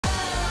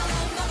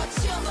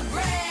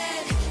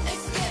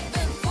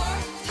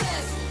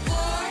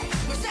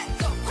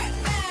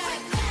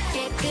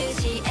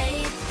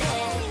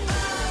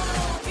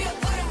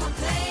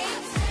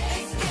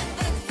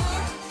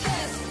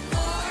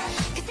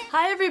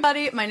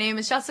everybody, my name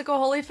is Jessica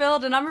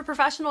Holyfield and I'm a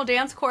professional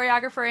dance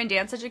choreographer and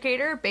dance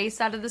educator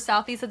based out of the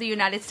southeast of the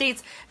United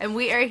States, and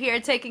we are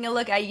here taking a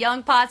look at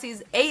Young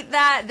Posse's Ain't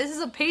That. This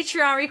is a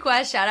Patreon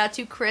request. Shout out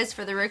to Chris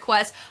for the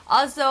request.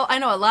 Also, I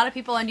know a lot of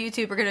people on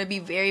YouTube are going to be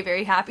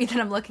very happy that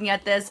I'm looking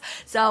at this,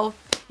 so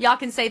y'all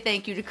can say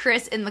thank you to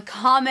Chris in the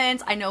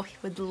comments. I know he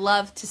would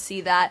love to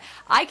see that.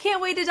 I can't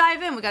wait to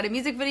dive in. We got a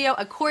music video,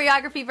 a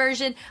choreography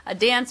version, a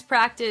dance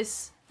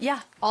practice,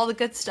 yeah, all the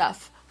good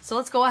stuff. So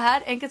let's go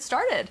ahead and get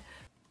started.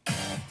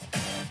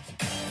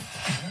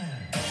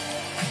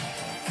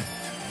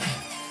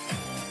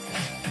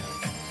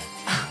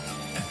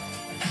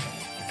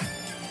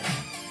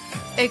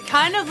 It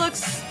kind of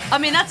looks, I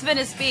mean, that's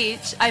Venice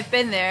Beach. I've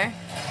been there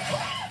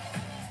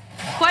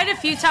quite a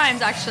few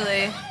times,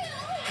 actually.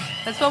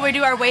 That's when we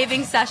do our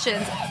waving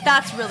sessions.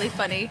 That's really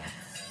funny.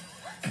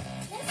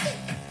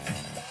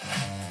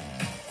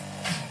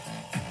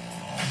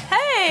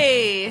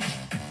 Hey!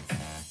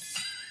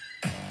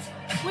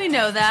 We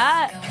know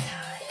that.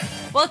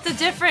 Well, it's a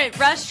different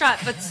restaurant,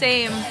 but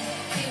same.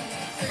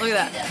 Look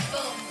at that.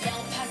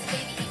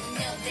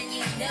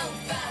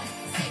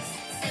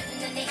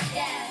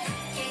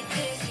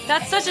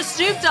 That's such a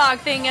Snoop Dogg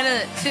thing in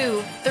it.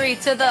 2, 3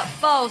 to the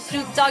 4.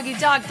 Snoop Doggy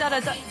Dogg. Da da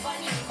da.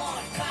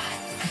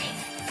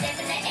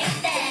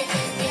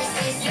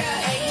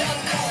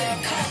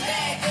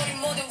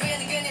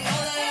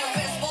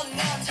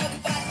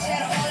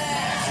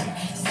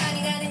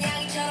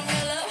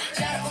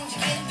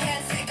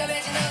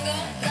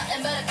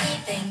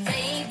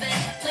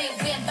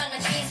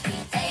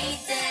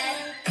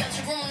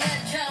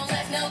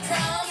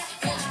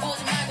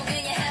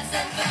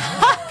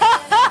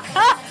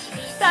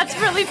 That's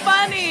really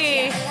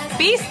funny.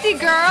 Beastie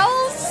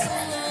Girls.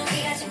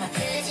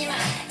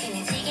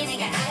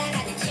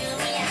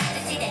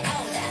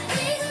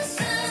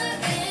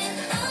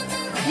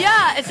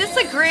 Yeah, is this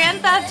a Grand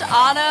Theft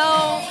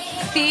Auto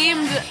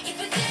themed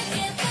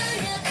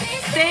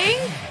thing?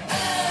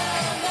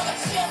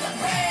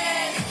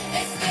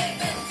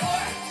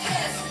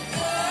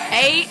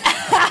 Eight.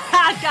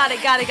 Got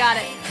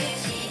it.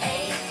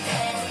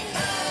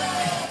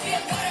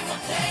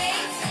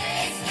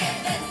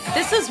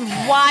 This is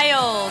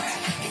wild.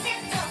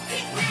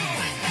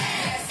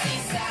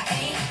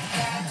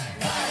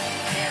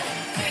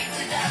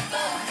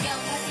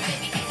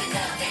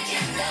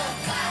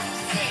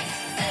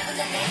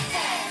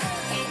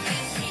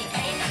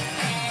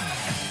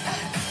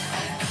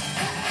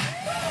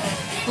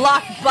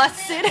 Block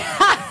busted.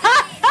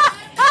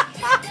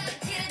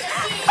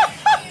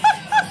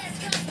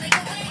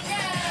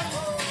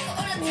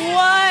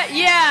 What?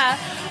 Yeah.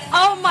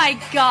 Oh my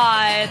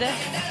God.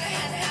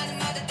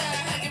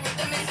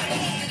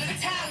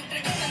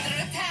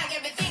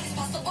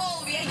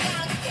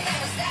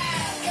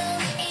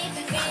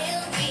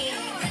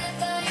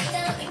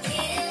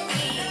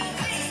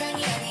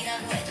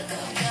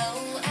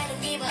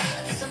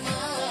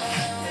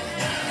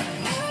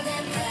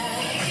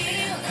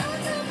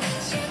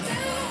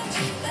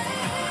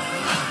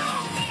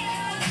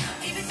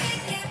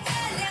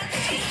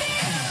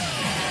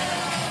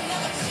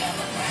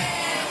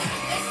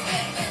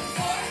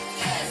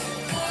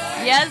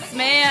 Yes,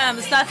 ma'am.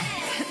 It's not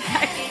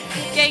that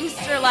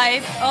gangster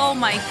life. Oh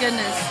my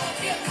goodness.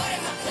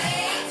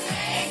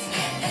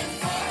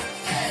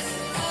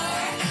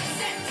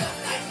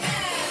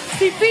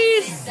 See,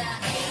 peace.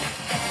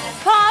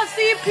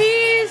 Posse,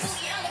 peace.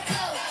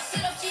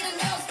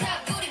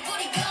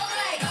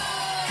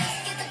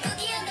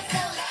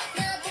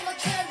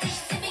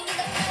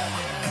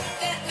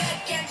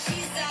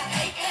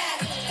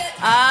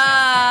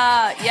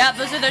 Ah, yep,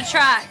 those are the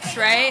tracks,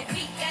 right?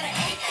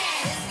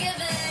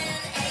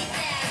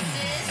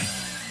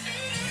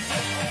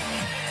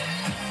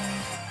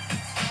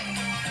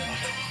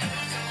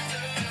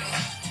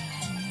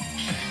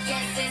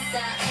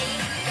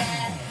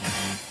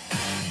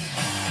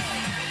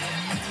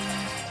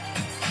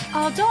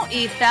 Oh, don't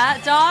eat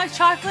that, dog.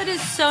 Chocolate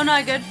is so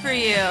not good for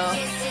you.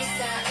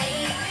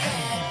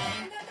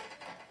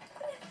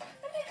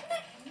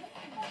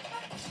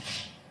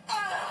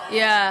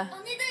 Yeah.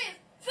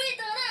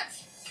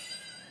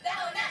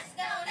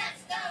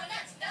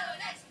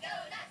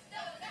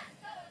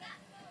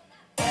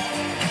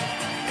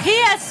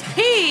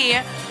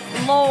 PSP?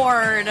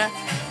 Lord. I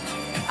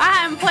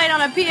haven't played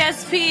on a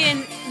PSP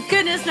in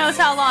goodness knows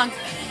how long.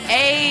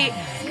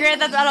 Grand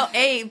Theft Auto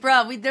 8,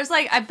 bro. There's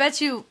like, I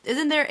bet you,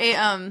 isn't there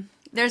a,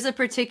 there's a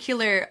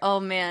particular, oh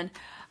man.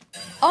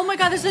 Oh my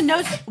God, there's a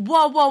no,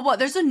 whoa.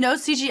 There's a no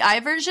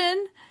CGI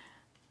version?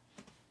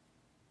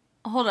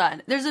 Hold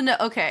on. There's a no,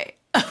 okay.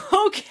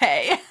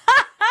 Okay.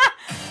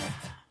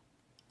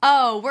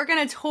 Oh, we're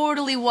gonna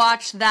totally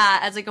watch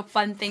that as like a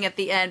fun thing at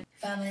the end.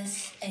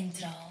 Vamos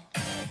intro.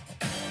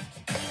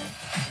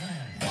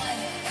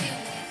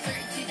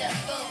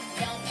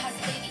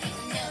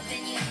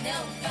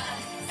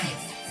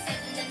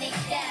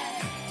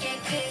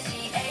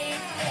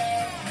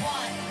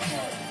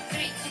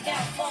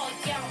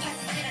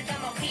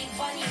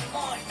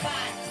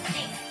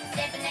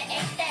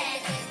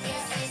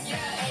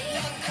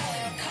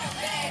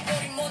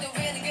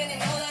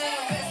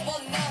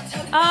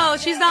 Oh,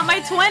 she's not my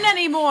twin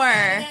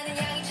anymore.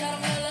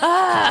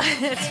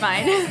 It's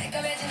fine.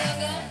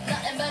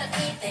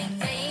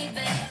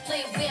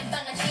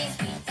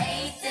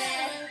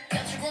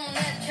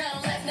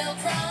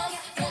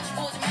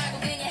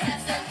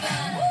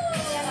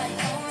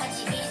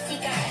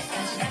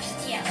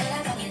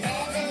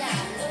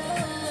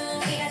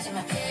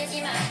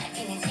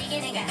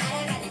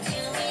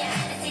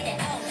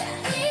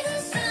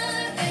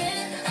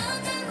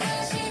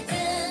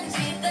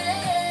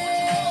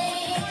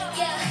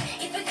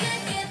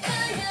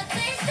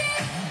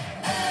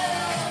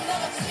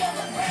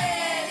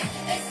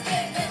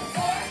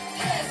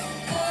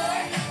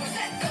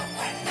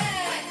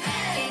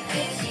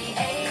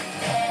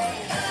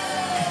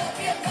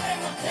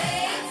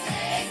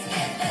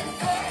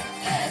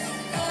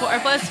 Four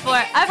plus four.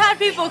 I've had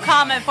people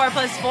comment 4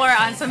 plus 4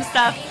 on some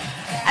stuff,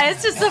 and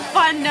it's just a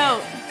fun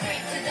note.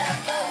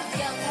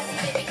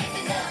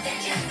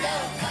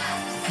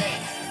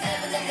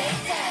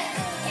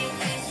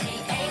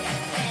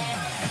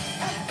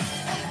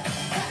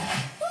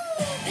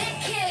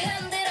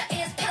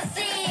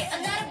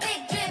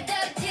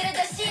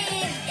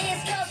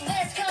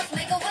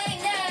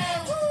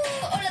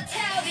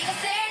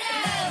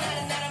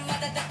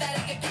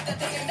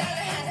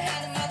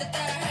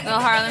 Little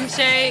Harlem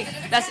Shake.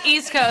 That's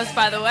East Coast,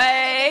 by the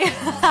way.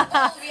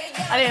 I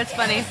think it's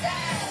funny.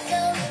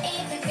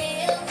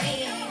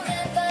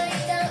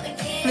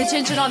 The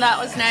chin-chin on that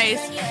was nice.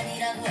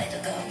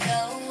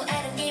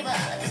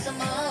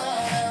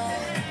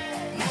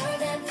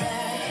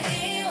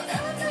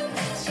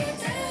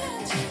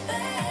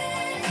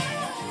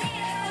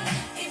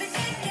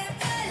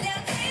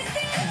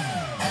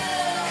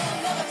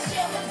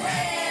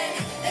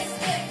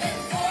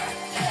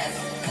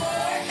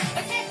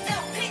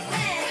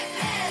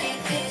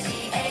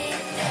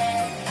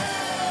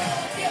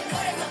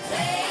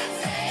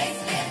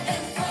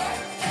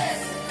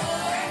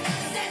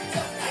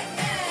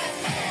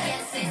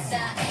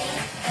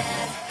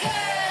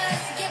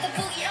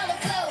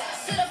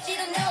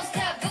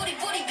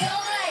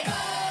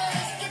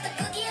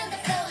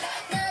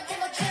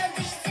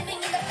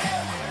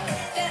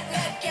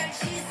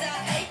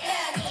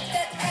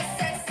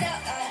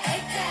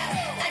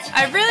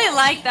 I really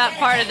like that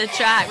part of the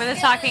track where they're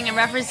talking and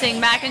referencing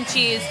mac and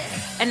cheese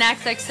and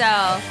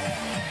XXL.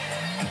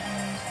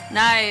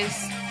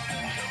 Nice.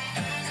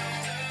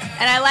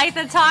 And I like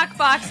the talk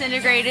box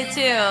integrated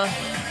too.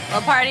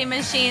 Little party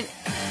machine.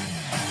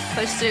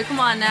 Push through. Come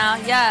on now.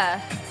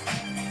 Yeah.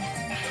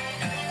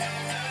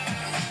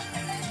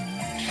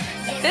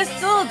 This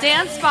little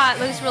dance spot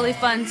looks really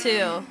fun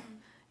too.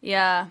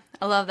 Yeah,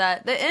 I love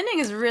that. The ending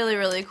is really,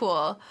 really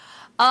cool.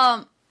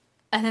 And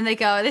then they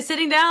go, are they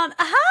sitting down?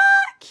 Aha!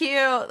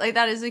 Cute. Like,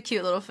 that is a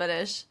cute little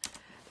finish.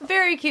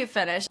 Very cute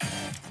finish.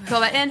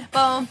 Go back in.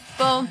 Boom.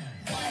 Boom.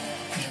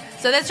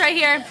 So this right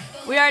here,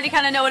 we already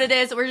kind of know what it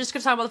is. We're just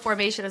going to talk about the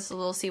formation. It's a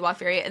little sea-walk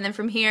variant. And then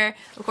from here,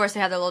 of course,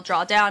 they have their little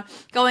draw down.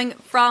 Going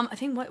from, I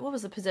think, what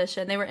was the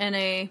position? They were in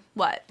a,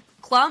 what?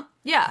 Clump?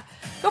 Yeah.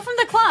 Go from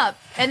the clump.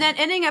 And then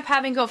ending up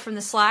having go from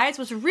the slides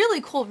was really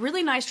cool.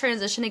 Really nice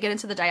transition to get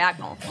into the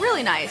diagonal.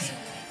 Really nice.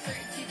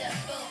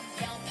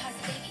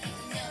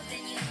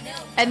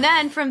 And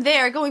then from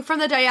there, going from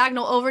the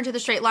diagonal over into the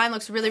straight line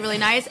looks really, really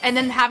nice. And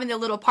then having the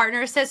little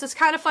partner assist is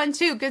kind of fun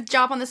too. Good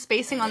job on the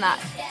spacing on that.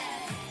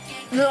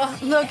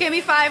 Little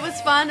Gimme 5 was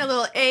fun. A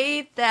little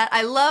 8 that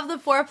I love the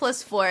 4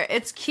 plus 4.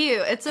 It's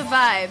cute. It's a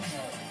vibe.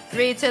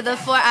 3 to the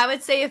 4. I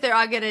would say if they're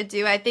all gonna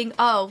do, I think,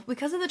 oh,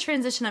 because of the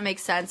transition, that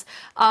makes sense.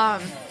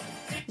 My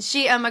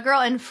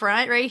girl in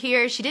front right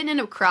here, she didn't end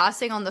up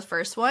crossing on the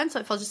first one, so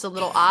it felt just a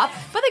little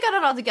off. But they got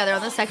it all together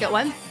on the second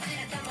one.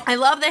 I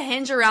love the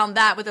hinge around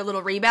that with a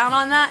little rebound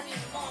on that.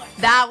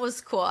 That was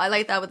cool. I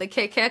like that with the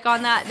kick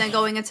on that. And then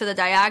going into the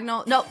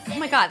diagonal. No, oh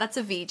my god, that's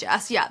a V,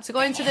 Jess. Yeah, so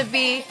going into the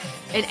V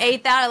and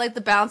 8 that. I like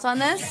the bounce on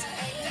this.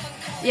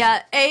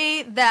 Yeah,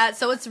 8 that.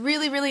 So it's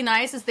really, really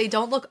nice is they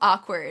don't look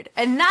awkward.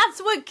 And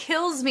that's what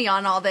kills me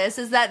on all this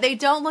is that they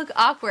don't look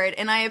awkward.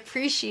 And I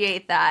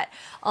appreciate that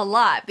a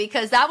lot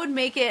because that would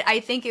make it, I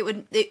think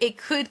it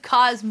could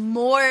cause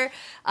more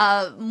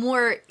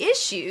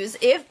issues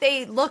if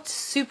they looked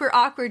super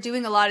awkward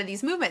doing a lot of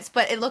these movements,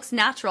 but it looks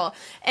natural.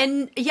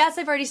 And yes,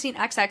 I've already seen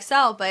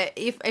XXL, but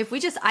if we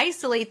just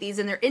isolate these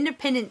and they're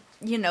independent,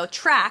 you know,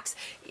 tracks,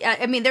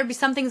 I mean, there'd be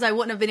some things I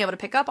wouldn't have been able to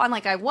pick up on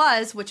like I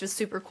was, which was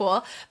super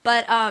cool.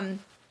 But,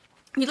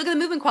 you look at the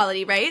movement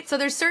quality, right? So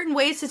there's certain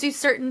ways to do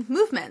certain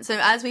movements. So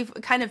as we've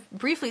kind of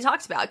briefly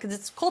talked about, because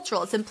it's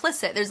cultural, it's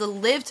implicit. There's a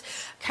lived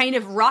kind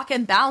of rock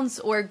and bounce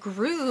or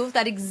groove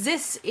that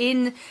exists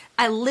in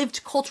a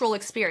lived cultural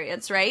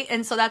experience, right?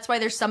 And so that's why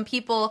there's some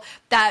people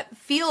that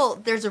feel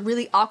there's a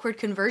really awkward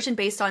conversion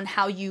based on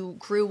how you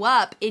grew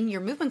up in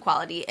your movement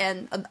quality,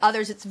 and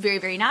others it's very,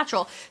 very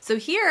natural. So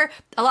here,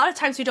 a lot of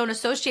times we don't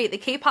associate the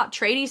K-pop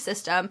training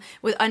system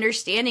with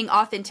understanding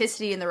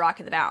authenticity in the rock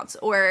and the bounce,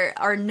 or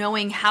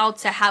knowing how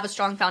to have a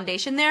strong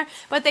foundation there,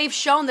 but they've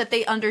shown that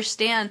they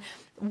understand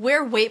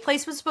where weight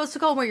placement's supposed to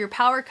go and where your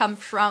power comes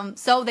from,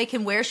 so they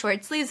can wear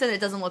short sleeves and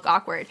it doesn't look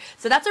awkward.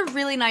 So that's a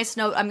really nice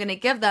note I'm going to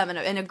give them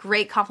in a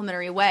great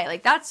complimentary way.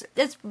 Like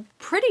it's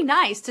pretty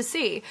nice to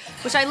see,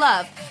 which I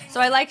love.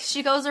 So I like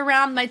she goes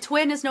around. My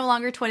twin is no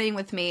longer twinning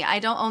with me. I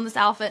don't own this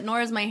outfit,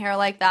 nor is my hair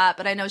like that,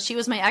 but I know she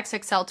was my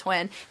XXL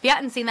twin. If you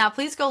hadn't seen that,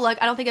 please go look.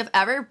 I don't think I've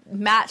ever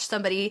matched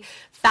somebody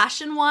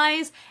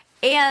fashion-wise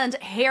and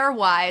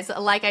hair-wise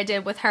like I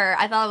did with her.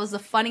 I thought it was the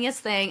funniest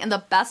thing in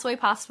the best way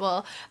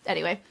possible.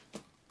 Anyway,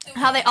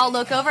 how they all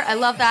look over, I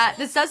love that.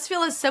 This does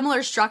feel a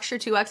similar structure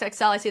to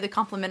XXL. I see the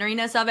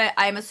complementariness of it.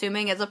 I'm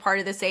assuming it's a part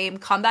of the same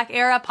comeback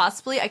era,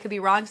 possibly. I could be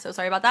wrong, so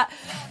sorry about that.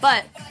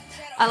 But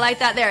I like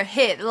that there.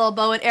 Hit, a little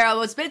bow and arrow.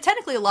 It's been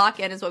technically a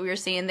lock-in is what we were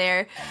seeing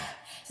there.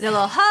 The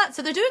little hut.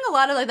 So they're doing a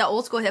lot of like the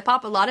old school hip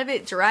hop. A lot of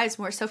it derives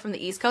more so from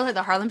the East Coast. Like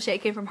the Harlem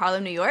Shake came from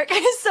Harlem, New York.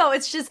 So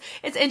it's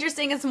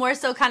interesting. It's more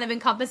so kind of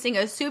encompassing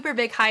a super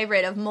big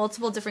hybrid of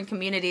multiple different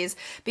communities,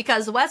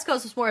 because the West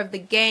Coast was more of the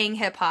gang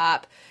hip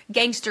hop,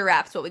 gangster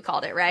rap is what we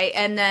called it, right?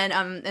 And then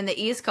and the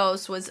East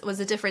Coast was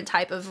a different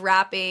type of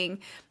rapping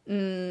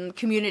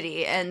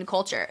community and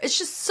culture. It's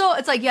just so,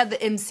 it's like you have the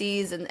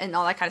MCs and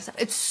all that kind of stuff.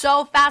 It's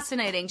so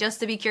fascinating just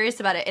to be curious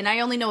about it. And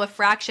I only know a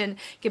fraction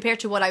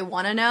compared to what I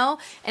want to know.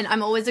 And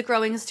I'm always a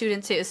growing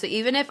student too. So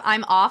even if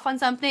I'm off on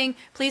something,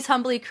 please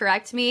humbly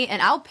correct me and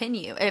I'll pin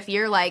you. If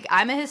you're like,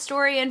 I'm a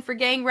historian for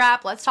gang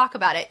rap, let's talk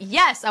about it.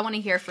 Yes, I want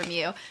to hear from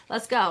you.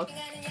 Let's go.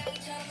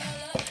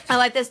 I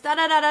like this,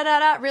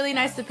 da-da-da-da-da-da, really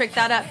nice to pick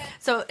that up.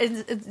 So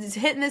it's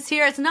hitting this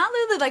here. It's not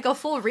really like a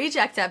full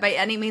reject by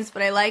any means,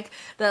 but I like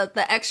the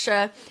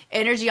extra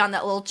energy on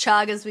that little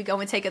chug as we go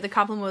and take it, the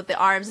compliment with the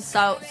arms. It's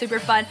so super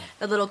fun.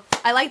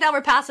 I like that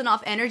we're passing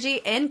off energy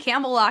in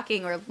camel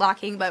locking, or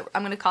locking, but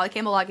I'm going to call it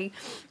camel locking,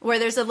 where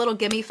there's a little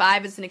gimme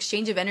five. It's an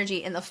exchange of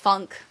energy in the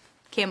funk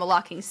camel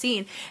locking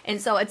scene. And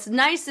so it's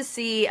nice to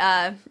see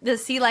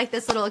like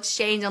this little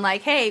exchange and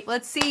like, hey,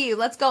 let's see you.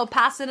 Let's go,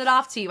 passing it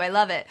off to you. I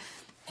love it.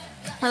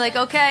 We're like,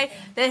 okay,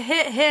 the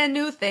hit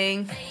new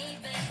thing,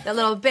 the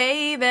little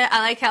baby. I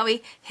like how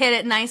we hit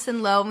it nice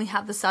and low and we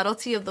have the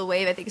subtlety of the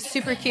wave. I think it's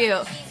super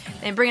cute.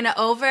 And bringing it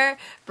over,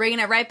 bringing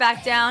it right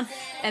back down,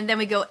 and then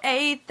we go,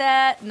 ain't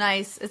that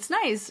nice? It's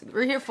nice.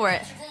 We're here for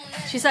it.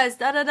 She says,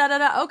 da da da da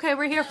da. Okay,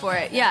 we're here for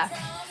it. Yeah.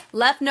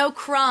 Left no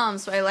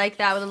crumbs. So I like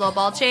that with a little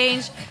ball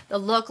change. The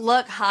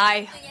look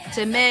high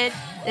to mid,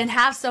 and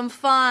have some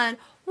fun.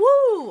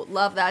 Woo!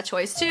 Love that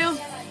choice too.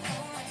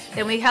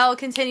 Then we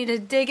continue to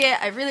dig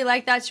it. I really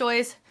like that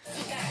choice.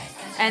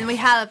 And we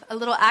have a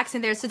little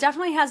accent there. So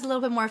definitely has a little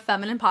bit more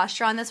feminine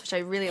posture on this, which I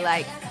really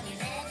like.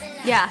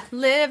 Yeah,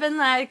 living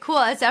like cool.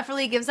 It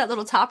definitely gives that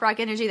little top rock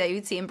energy that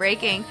you'd see in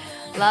breaking.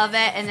 Love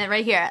it. And then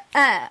right here,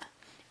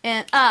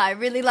 and I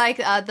really like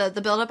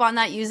the build up on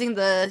that, using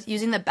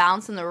the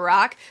bounce and the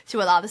rock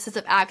to allow the sense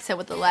of accent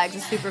with the legs.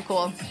 It's super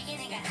cool.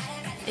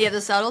 You have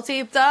the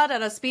subtlety,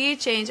 da-da-da, speed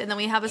change, and then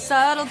we have a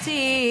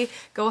subtlety,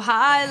 go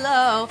high,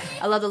 low.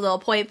 I love the little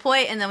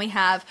point, and then we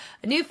have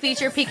a new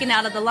feature peeking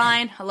out of the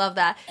line. I love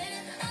that.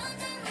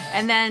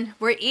 And then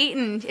we're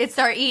eating. It's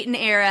our eating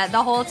era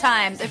the whole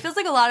time. It feels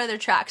like a lot of their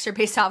tracks are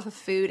based off of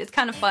food. It's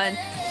kind of fun.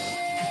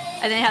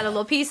 And then you have the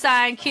little peace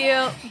sign,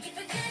 cute.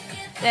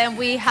 Then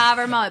we have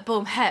our moment,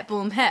 boom, hit,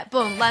 boom,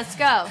 let's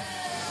go.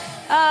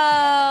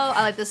 Oh,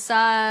 I like the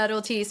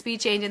subtlety,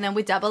 speed change, and then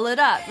we double it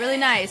up. Really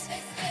nice.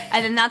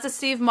 And then that's a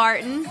Steve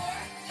Martin.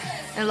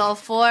 And a little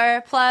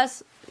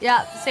 4+.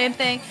 Yeah, same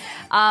thing.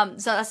 So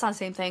that's not the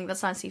same thing.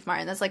 That's not Steve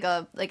Martin. That's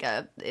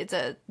it's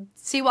a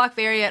sea-walk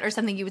variant or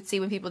something you would see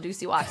when people do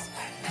sea-walks.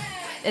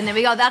 And then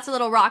we go, that's a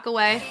little rock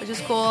away, which is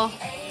cool.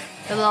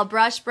 The little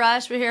brush,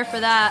 we're here for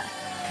that.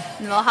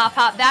 And the little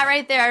hop. That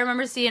right there, I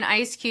remember seeing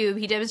Ice Cube.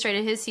 He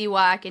demonstrated his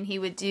sea-walk, and he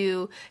would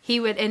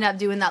end up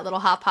doing that little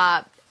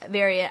hop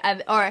variant,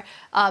 or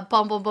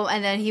boom,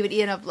 and then he would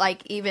end up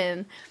like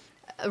even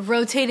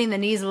rotating the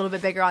knees a little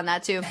bit bigger on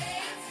that too.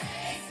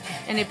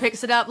 And he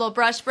picks it up, little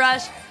brush.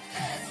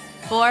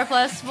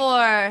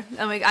 4+4.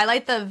 And I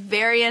like the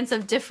variants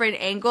of different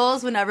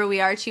angles whenever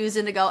we are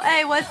choosing to go,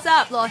 hey, what's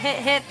up? Little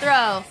hit,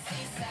 throw.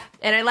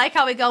 And I like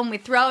how we go when we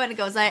throw it, it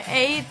goes, I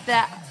ate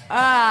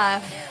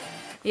that.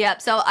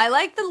 Yep, so I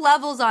like the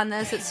levels on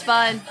this. It's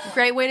fun.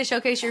 Great way to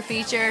showcase your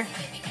feature.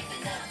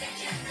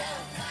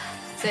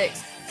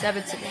 6,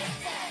 7, 2.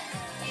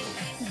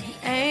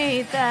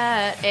 Ate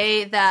that.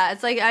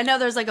 It's like, I know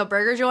there's like a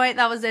burger joint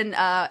that was in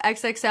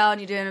XXL,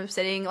 and you end up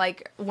sitting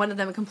like one of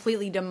them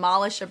completely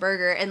demolished a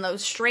burger in the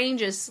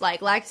strangest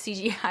like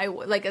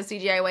CGI, like a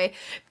CGI way.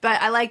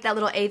 But I like that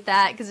little ate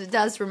that because it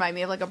does remind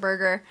me of like a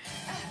burger.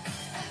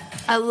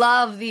 I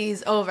love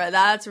these over.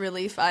 That's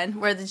really fun.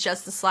 Where it's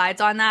just the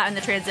slides on that and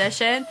the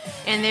transition,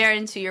 and there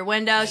into your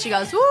window. She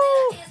goes,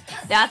 woo!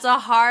 That's a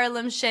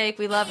Harlem Shake.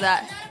 We love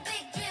that.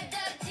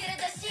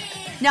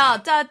 No,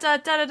 da da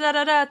da da da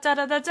da da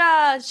da da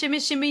da, shimmy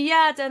shimmy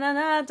yeah, da da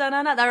da da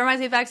da da. That reminds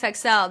me of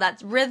XXL. That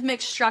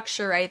rhythmic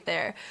structure right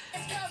there.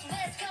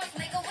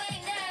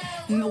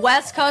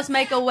 West Coast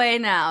make a way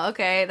now.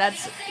 Okay,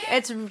 that's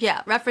It's,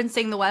 yeah,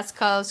 referencing the West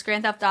Coast,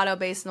 Grand Theft Auto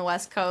based in the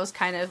West Coast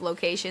kind of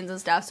locations and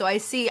stuff. So I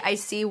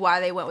see why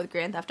they went with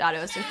Grand Theft Auto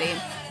as their theme.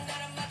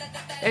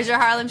 There's your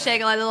Harlem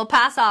Shake, a little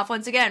pass off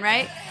once again,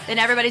 right? Then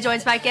everybody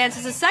joins back in. So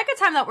it's the second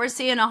time that we're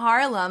seeing a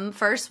Harlem.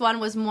 First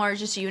one was more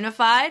just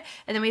unified,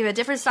 and then we have a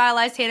different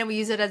stylized hand, and we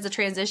use it as a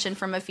transition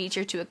from a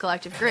feature to a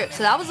collective group.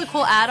 So that was a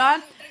cool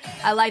add-on.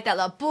 I like that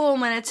little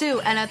boom and a 2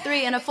 and a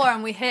 3 and a 4,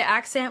 and we hit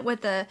accent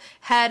with the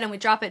head and we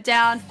drop it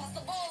down,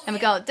 and we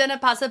go dinner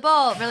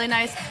possible, really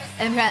nice.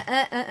 And we got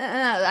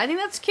I think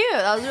that's cute.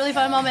 That was a really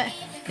fun moment.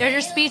 There's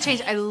your speed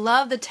change. I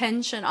love the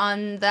tension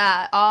on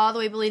that, all the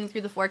way bleeding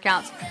through the 4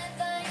 counts.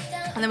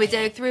 And then we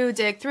dig through,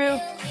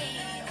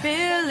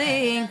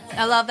 feeling.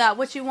 I love that.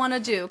 What you want to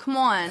do? Come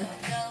on.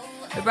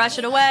 We brush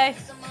it away.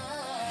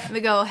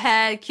 We go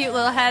head, cute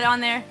little head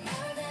on there.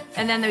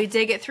 And then we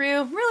dig it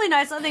through. Really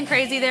nice, nothing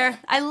crazy there.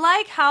 I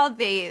like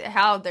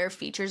how their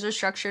features are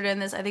structured in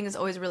this. I think it's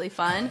always really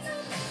fun.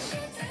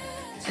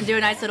 And do a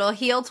nice little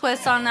heel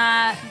twist on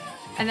that.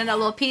 And then a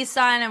little peace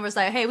sign, and we're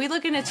like, hey, we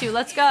looking at you,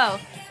 let's go.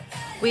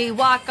 We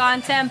walk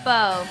on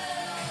tempo.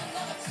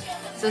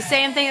 So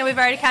same thing that we've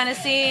already kind of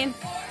seen.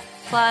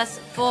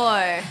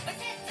 +4.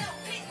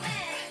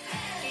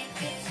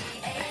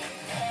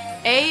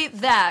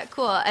 8 that.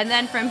 Cool. And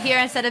then from here,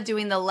 instead of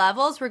doing the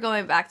levels, we're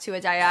going back to a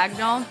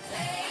diagonal.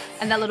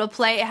 And that little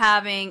plate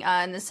having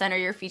in the center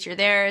your feature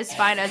there is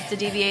fine as to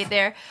deviate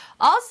there.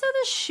 Also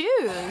the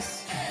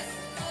shoes.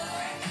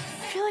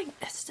 I feel like,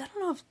 I don't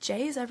know if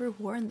Jay's ever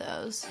worn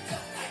those.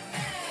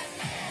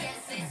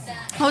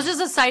 Well, it's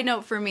just a side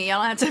note for me. I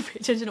don't have to pay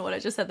attention to what I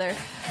just said there.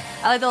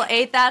 I like the little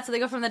 8 that, so they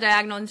go from the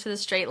diagonal into the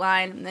straight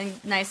line. And then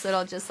nice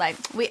little just like,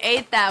 we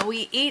ate that,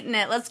 we eating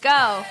it, let's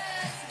go.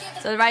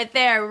 So right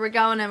there, we're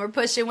going and we're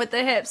pushing with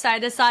the hips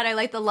side to side. I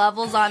like the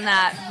levels on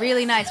that.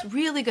 Really nice,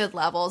 really good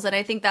levels. And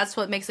I think that's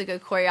what makes a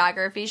good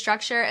choreography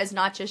structure, is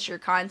not just your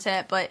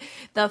content, but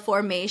the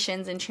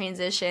formations and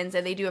transitions.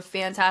 And they do a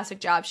fantastic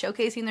job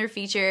showcasing their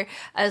feature,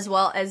 as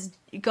well as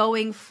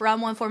going from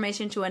one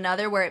formation to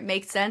another where it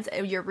makes sense.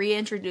 You're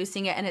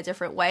reintroducing it in a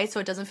different way, so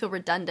it doesn't feel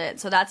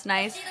redundant. So that's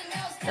nice.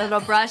 The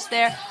little brush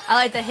there. I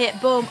like the hit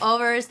boom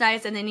over is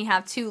nice, and then you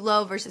have 2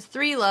 low versus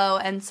 3 low,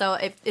 and so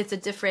it's a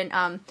different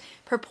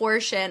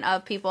proportion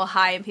of people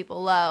high and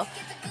people low.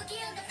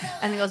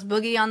 And it goes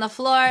boogie on the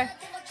floor.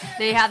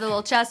 They have the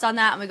little chest on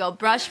that, and we go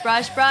brush,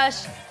 brush,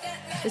 brush.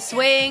 The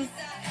swing.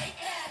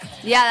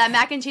 Yeah, that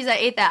mac and cheese, I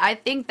ate that. I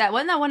think that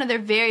wasn't that one of their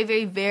very,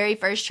 very, very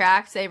first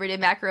tracks. They ever did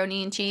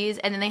macaroni and cheese,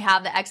 and then they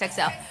have the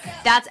XXL.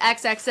 That's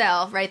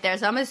XXL right there.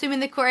 So I'm assuming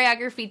the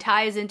choreography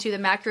ties into the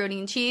macaroni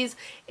and cheese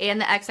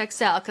and the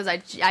XXL, because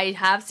I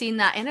have seen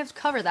that, and I've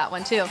covered that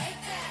one too.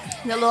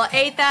 The little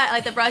ate that, I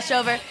like the brush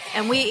over,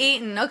 and we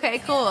eating. Okay,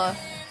 cool.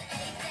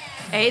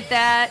 Ate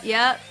that,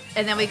 yep.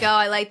 And then we go,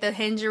 I like the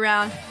hinge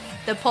around.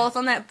 The pulse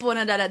on that,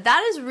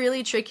 that is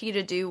really tricky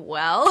to do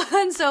well.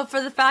 And so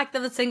for the fact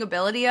of the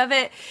singability of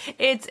it,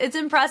 it's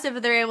impressive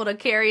that they're able to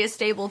carry a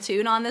stable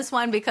tune on this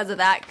one because of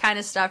that kind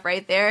of stuff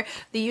right there.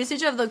 The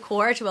usage of the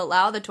core to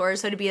allow the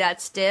torso to be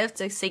that stiff,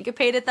 to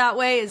syncopate it that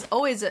way, is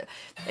always,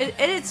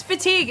 it's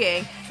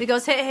fatiguing. It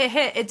goes hit, hit,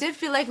 hit. It did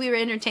feel like we were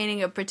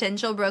entertaining a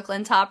potential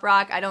Brooklyn top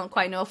rock. I don't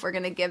quite know if we're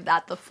going to give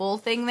that the full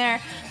thing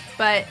there,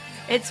 but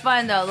it's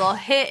fun though, a little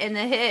hit and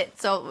the hit.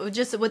 So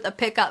just with the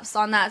pickups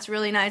on that, it's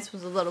really nice.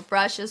 With a little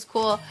brush is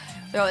cool.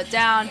 Throw it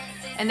down,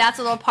 and that's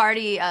a little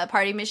party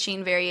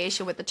machine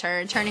variation with the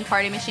turning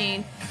party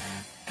machine.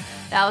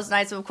 That was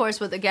nice, of course,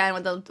 with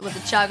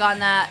the chug on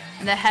that,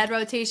 and the head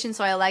rotation.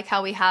 So I like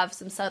how we have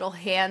some subtle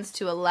hands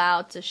to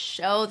allow to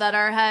show that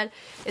our head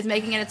is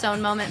making it its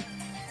own moment,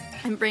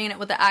 and bringing it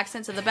with the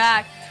accent to the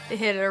back. They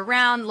hit it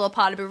around, a little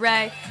pas de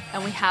bourrée,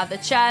 and we have the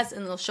chest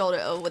and the little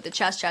shoulder with the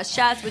chest,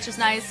 which is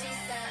nice.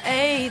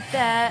 Ate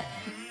that.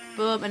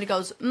 Boom, and it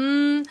goes,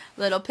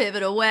 little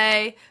pivot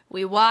away.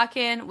 We walk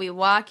in, we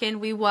walk in,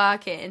 we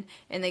walk in.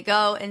 And they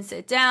go and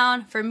sit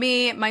down. For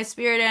me, my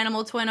spirit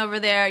animal twin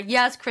over there,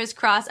 yes,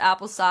 crisscross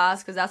applesauce,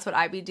 because that's what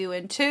I be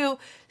doing too.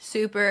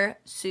 Super,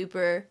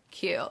 super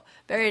cute.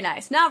 Very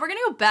nice. Now, we're going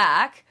to go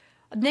back.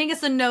 I think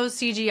it's the no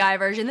CGI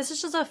version. This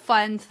is just a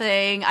fun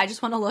thing I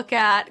just want to look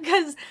at,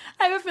 because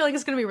I have a feeling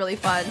it's going to be really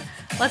fun.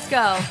 Let's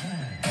go.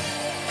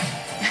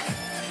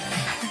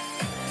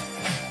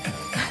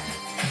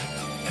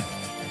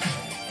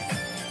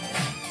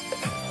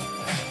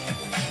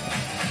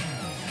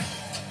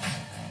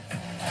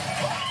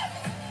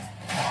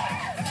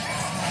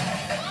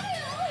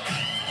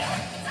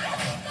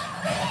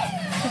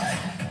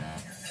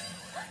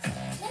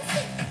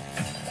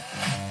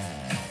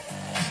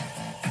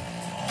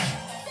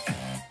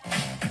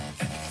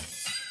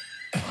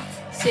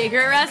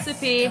 Secret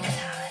recipe.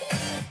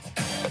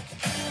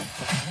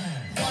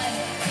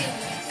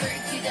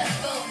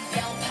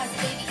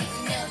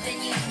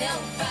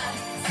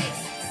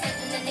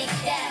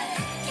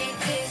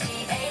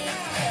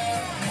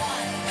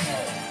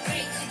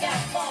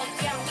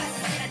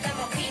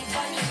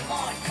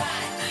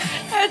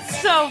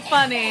 It's so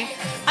funny.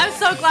 I'm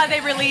so glad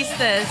they released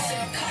this.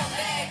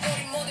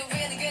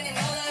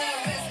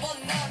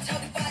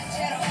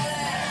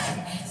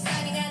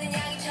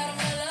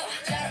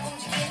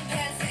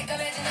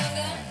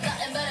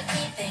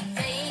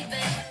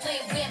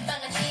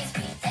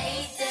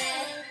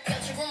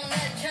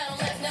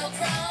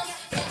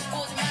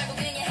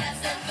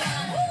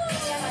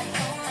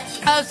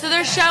 Oh, so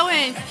they're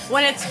showing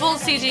when it's full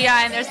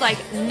CGI and there's like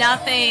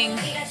nothing.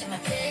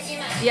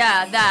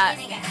 Yeah, that.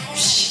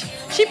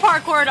 She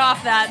parkoured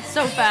off that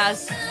so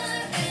fast.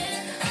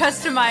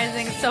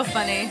 Customizing, so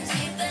funny.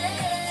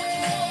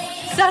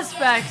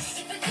 Suspects.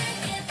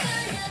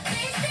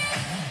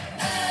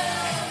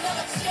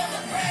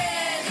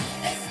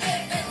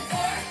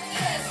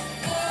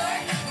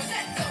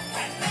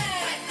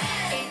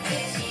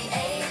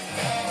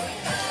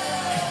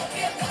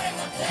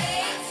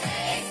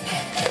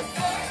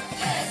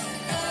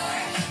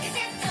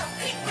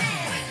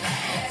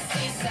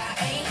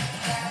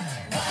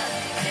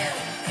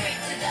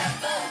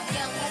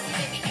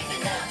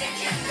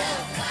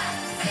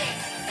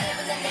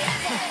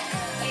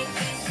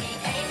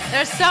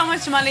 There's so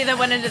much money that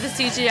went into the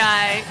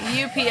CGI.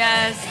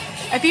 UPS.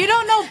 If you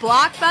don't know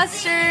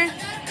Blockbuster,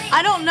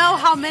 I don't know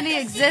how many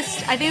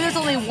exist. I think there's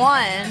only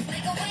one.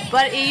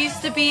 But it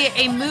used to be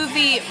a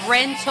movie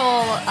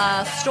rental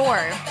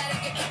store.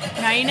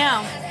 Now you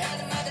know.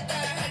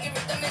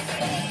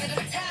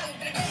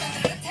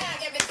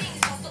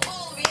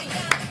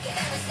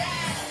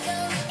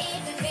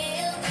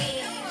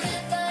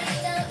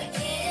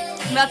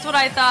 That's what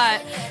I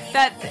thought.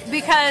 That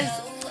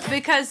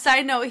because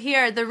side note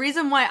here, the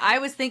reason why I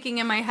was thinking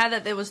in my head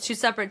that there was two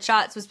separate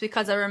shots was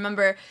because I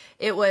remember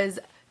it was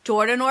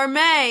Jordan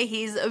Orme.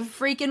 He's a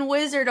freaking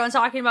wizard on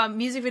talking about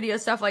music video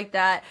stuff like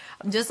that.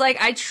 I'm just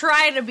like, I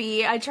try to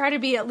be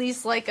at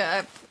least like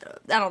I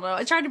don't know,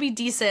 I try to be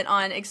decent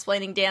on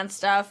explaining dance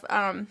stuff.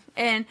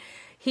 And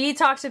he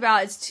talked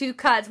about it's two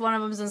cuts, one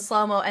of them's in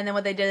slow-mo, and then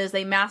what they did is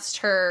they masked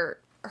her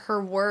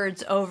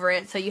words over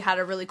it, so you had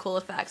a really cool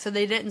effect. So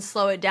they didn't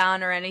slow it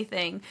down or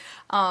anything,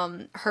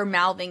 her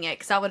mouthing it,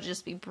 because that would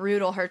just be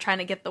brutal, her trying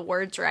to get the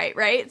words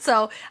right?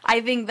 So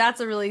I think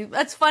that's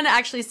fun to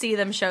actually see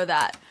them show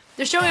that.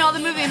 They're showing all the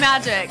movie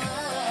magic.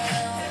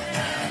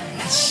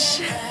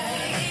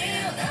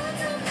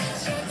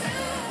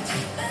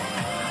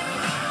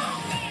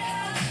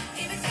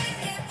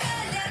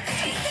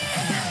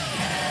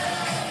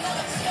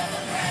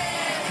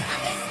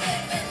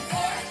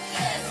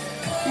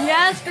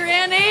 Yes,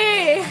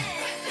 Granny!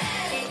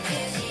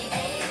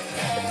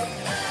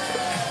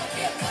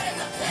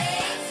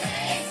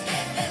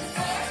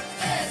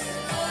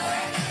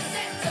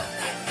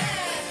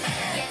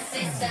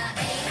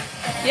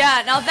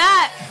 Yeah, now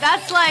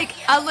that's like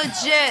a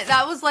legit,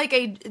 that was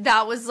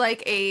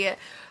like a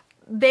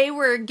they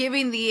were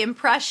giving the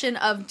impression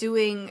of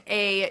doing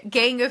a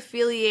gang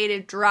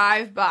affiliated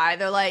drive-by.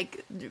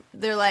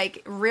 They're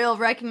like real,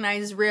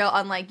 recognize real,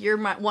 unlike you're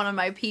one of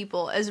my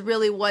people, is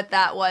really what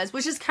that was,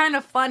 which is kind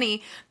of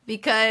funny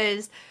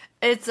because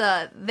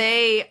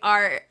they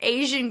are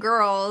Asian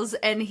girls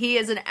and he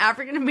is an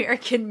African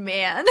American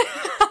man.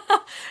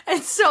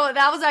 And so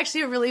that was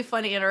actually a really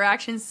funny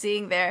interaction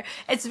seeing there.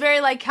 It's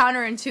very like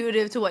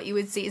counterintuitive to what you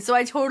would see. So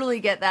I totally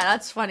get that.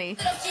 That's funny.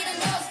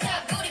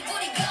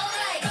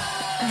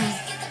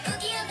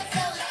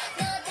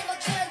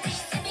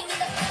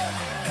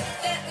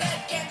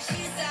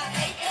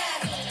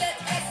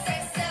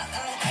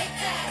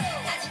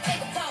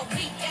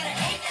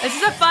 This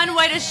is a fun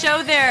way to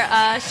show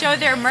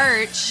their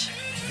merch.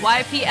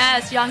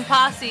 YPS, Young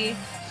Posse.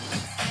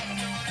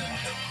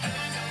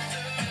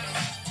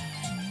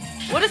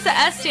 What does the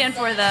S stand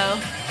for, though?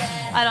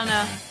 I don't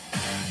know.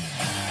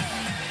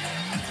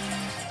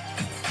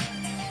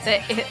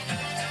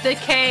 The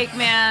cake,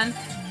 man.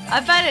 I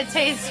bet it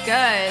tastes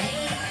good.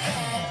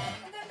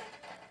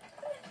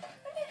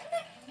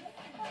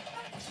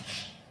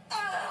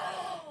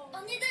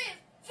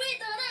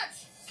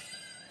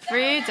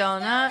 Free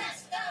donuts.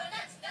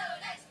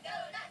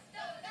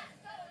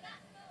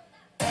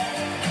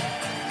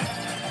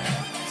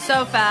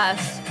 So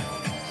fast.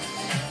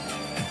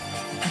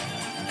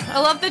 I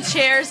love the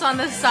chairs on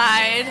the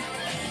side.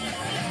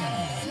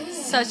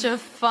 Such a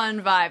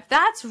fun vibe.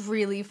 That's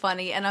really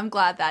funny, and I'm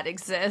glad that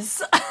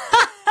exists.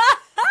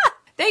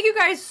 Thank you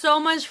guys so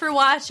much for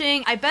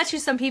watching. I bet you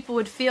some people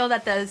would feel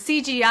that the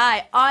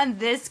CGI on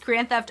this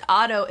Grand Theft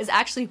Auto is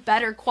actually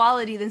better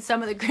quality than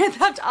some of the Grand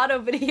Theft Auto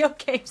video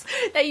games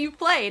that you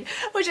played,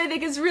 which I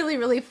think is really,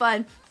 really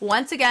fun.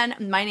 Once again,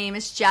 my name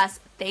is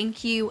Jess.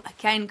 Thank you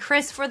again,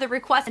 Chris, for the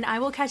request, and I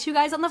will catch you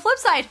guys on the flip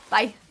side.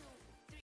 Bye.